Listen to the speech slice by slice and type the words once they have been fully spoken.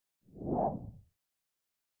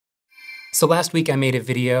So last week I made a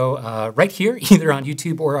video right here, either on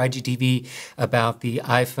YouTube or IGTV, about the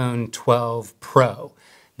iPhone 12 Pro.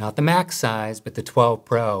 Not the max size, but the 12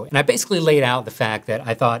 Pro. And I basically laid out the fact that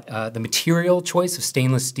I thought the material choice of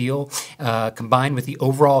stainless steel combined with the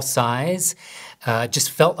overall size just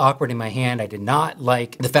felt awkward in my hand. I did not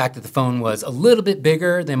like the fact that the phone was a little bit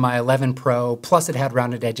bigger than my 11 Pro, plus it had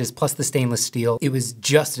rounded edges, plus the stainless steel. It was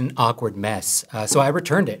just an awkward mess. So I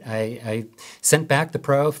returned it. I sent back the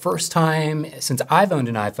Pro. First time since I've owned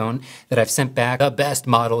an iPhone that I've sent back the best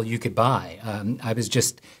model you could buy. I was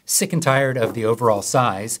just sick and tired of the overall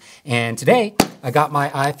size. And today, I got my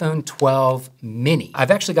iPhone 12 mini.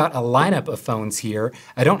 I've actually got a lineup of phones here.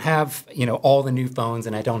 I don't have, all the new phones,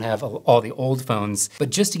 and I don't have all the old phones, but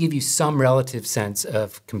just to give you some relative sense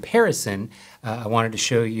of comparison, I wanted to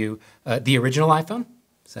show you the original iPhone.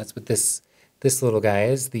 So that's what this little guy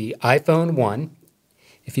is, the iPhone 1.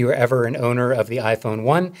 If you were ever an owner of the iPhone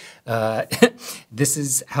 1, this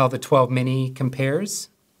is how the 12 mini compares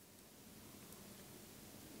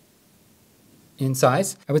in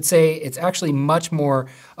size. I would say it's actually much more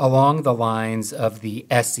along the lines of the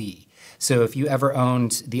SE. So if you ever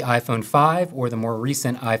owned the iPhone 5 or the more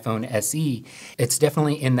recent iPhone SE, it's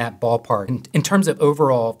definitely in that ballpark in terms of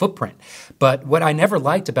overall footprint. But what I never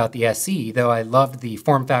liked about the SE, though I loved the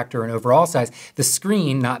form factor and overall size, the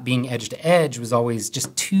screen not being edge to edge was always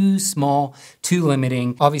just too small, too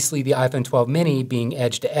limiting. Obviously the iPhone 12 mini being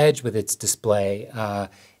edge to edge with its display,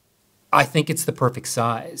 I think it's the perfect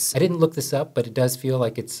size. I didn't look this up, but it does feel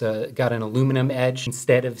like it's got an aluminum edge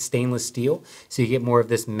instead of stainless steel, so you get more of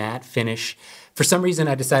this matte finish. For some reason,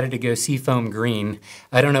 I decided to go seafoam green.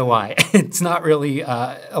 I don't know why. It's not really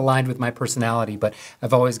aligned with my personality, but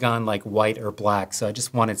I've always gone like white or black, so I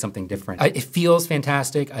just wanted something different. It feels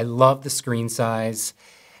fantastic. I love the screen size.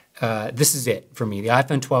 This is it for me, the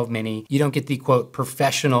iPhone 12 mini. You don't get the, quote,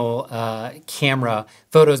 professional camera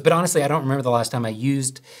photos, but honestly, I don't remember the last time I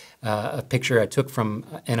used a picture I took from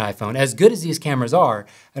an iPhone. As good as these cameras are,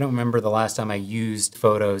 I don't remember the last time I used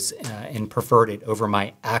photos and preferred it over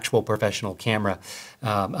my actual professional camera,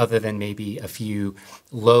 other than maybe a few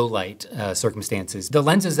low light circumstances. The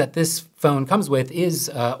lenses that this phone comes with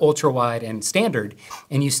is ultra wide and standard,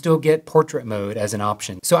 and you still get portrait mode as an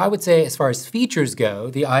option. So I would say as far as features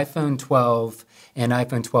go, the iPhone 12 and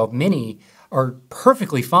iPhone 12 mini are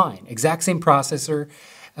perfectly fine. Exact same processor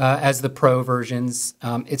as the Pro versions.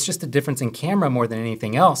 It's just a difference in camera more than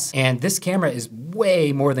anything else. And this camera is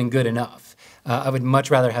way more than good enough. I would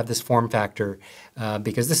much rather have this form factor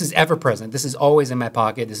because this is ever present. This is always in my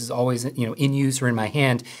pocket. This is always in use or in my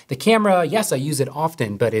hand. The camera, yes, I use it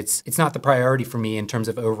often, but it's not the priority for me in terms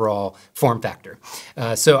of overall form factor.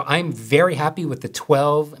 So I'm very happy with the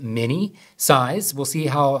 12 mini size. We'll see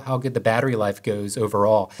how good the battery life goes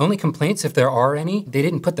overall. Only complaints, if there are any, they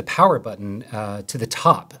didn't put the power button to the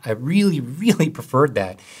top. I really, really preferred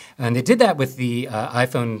that. And they did that with the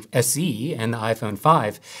iPhone SE and the iPhone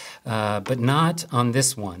 5, but not on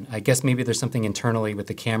this one. I guess maybe there's something internally with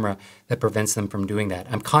the camera that prevents them from doing that.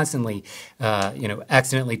 I'm constantly,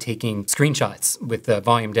 accidentally taking screenshots with the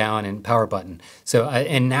volume down and power button. So,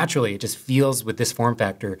 and naturally, it just feels with this form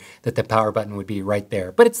factor that the power button would be right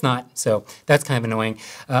there, but it's not. So that's kind of annoying.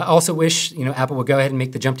 I also wish, Apple would go ahead and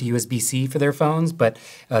make the jump to USB-C for their phones, but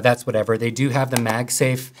that's whatever. They do have the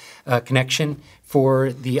MagSafe connection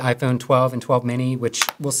for the iPhone 12 and 12 mini, which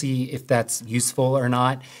we'll see if that's useful or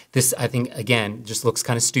not. This, I think, again, just looks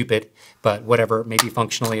kind of stupid, but whatever, maybe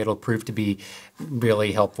functionally it'll prove to be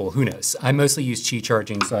really helpful. Who knows? I mostly use Qi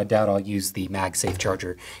charging, so I doubt I'll use the MagSafe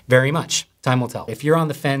charger very much. Time will tell. If you're on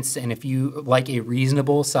the fence and if you like a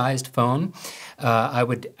reasonable sized phone, I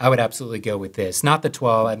would absolutely go with this. Not the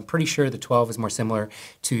 12. I'm pretty sure the 12 is more similar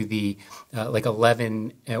to the like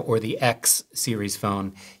 11 or the X series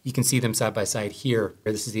phone. You can see them side by side here.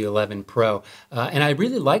 This is the 11 Pro. And I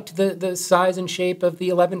really liked the size and shape of the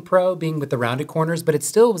 11 Pro being with the rounded corners, but it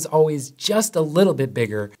still was always just a little bit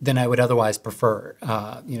bigger than I would otherwise prefer.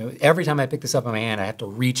 Every time I pick this up in my hand, I have to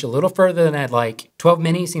reach a little further than I'd like. 12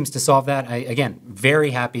 mini seems to solve that. Again,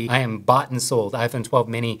 very happy. I am bought and sold. iPhone 12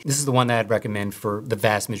 mini. This is the one that I'd recommend for the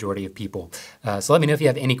vast majority of people. So let me know if you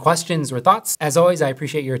have any questions or thoughts. As always, I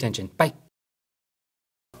appreciate your attention. Bye.